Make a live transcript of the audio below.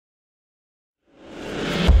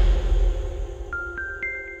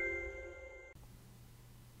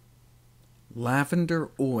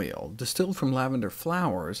lavender oil, distilled from lavender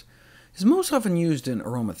flowers, is most often used in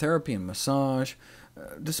aromatherapy and massage.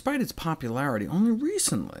 Despite its popularity, only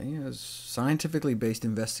recently has scientifically based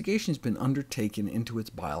investigation been undertaken into its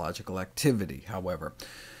biological activity, however.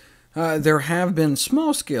 There have been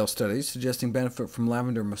small-scale studies suggesting benefit from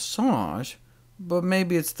lavender massage, but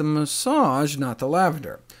maybe it's the massage, not the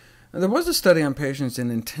lavender. There was a study on patients in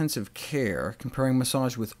intensive care comparing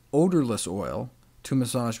massage with odorless oil to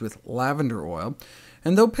massage with lavender oil,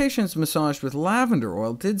 and though patients massaged with lavender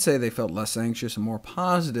oil did say they felt less anxious and more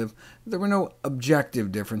positive, there were no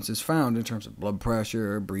objective differences found in terms of blood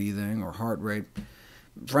pressure, breathing, or heart rate.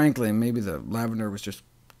 Frankly, maybe the lavender was just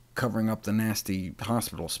covering up the nasty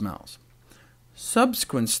hospital smells.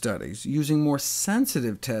 Subsequent studies using more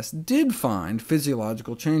sensitive tests did find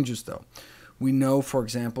physiological changes, though. We know, for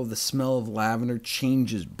example, the smell of lavender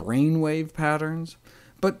changes brainwave patterns.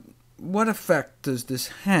 But what effect does this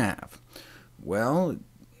have? Well, it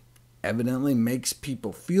evidently makes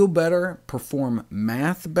people feel better, perform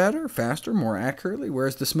math better, faster, more accurately,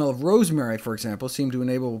 whereas the smell of rosemary, for example, seemed to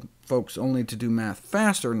enable folks only to do math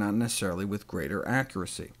faster, not necessarily with greater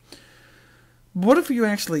accuracy. What if you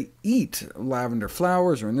actually eat lavender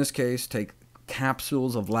flowers, or in this case, take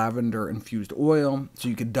capsules of lavender-infused oil, so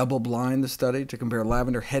you could double-blind the study to compare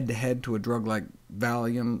lavender head-to-head to a drug like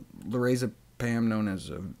valium, lorazepam, known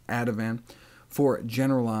as Ativan, for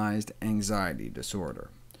generalized anxiety disorder.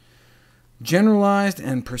 Generalized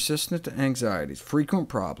and persistent anxiety is a frequent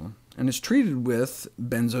problem, and is treated with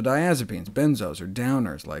benzodiazepines, benzos or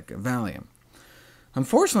downers like Valium.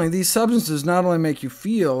 Unfortunately, these substances not only make you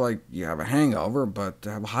feel like you have a hangover, but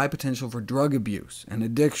have a high potential for drug abuse and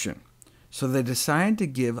addiction, so they decided to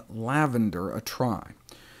give lavender a try.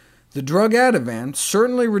 The drug Ativan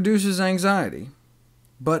certainly reduces anxiety,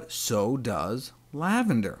 but so does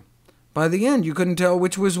lavender. By the end, you couldn't tell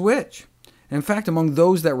which was which. In fact, among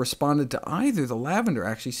those that responded to either, the lavender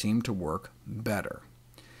actually seemed to work better.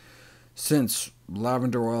 Since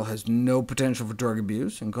lavender oil has no potential for drug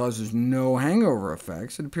abuse and causes no hangover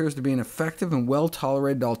effects, it appears to be an effective and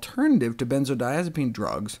well-tolerated alternative to benzodiazepine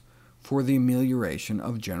drugs for the amelioration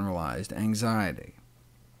of generalized anxiety.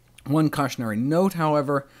 One cautionary note,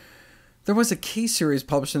 however: there was a case series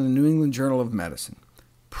published in the New England Journal of Medicine,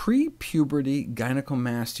 Pre-puberty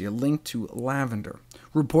gynecomastia linked to lavender.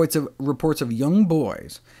 Reports of young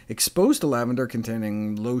boys exposed to lavender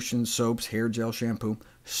containing lotion, soaps, hair gel, shampoo,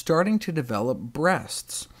 starting to develop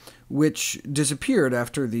breasts, which disappeared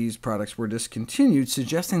after these products were discontinued,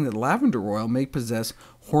 suggesting that lavender oil may possess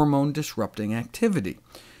hormone-disrupting activity.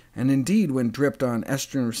 And indeed, when dripped on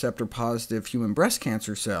estrogen receptor-positive human breast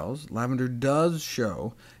cancer cells, lavender does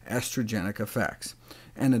show estrogenic effects,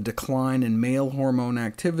 and a decline in male hormone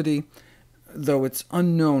activity, though it's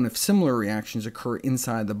unknown if similar reactions occur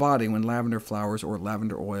inside the body when lavender flowers or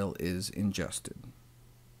lavender oil is ingested.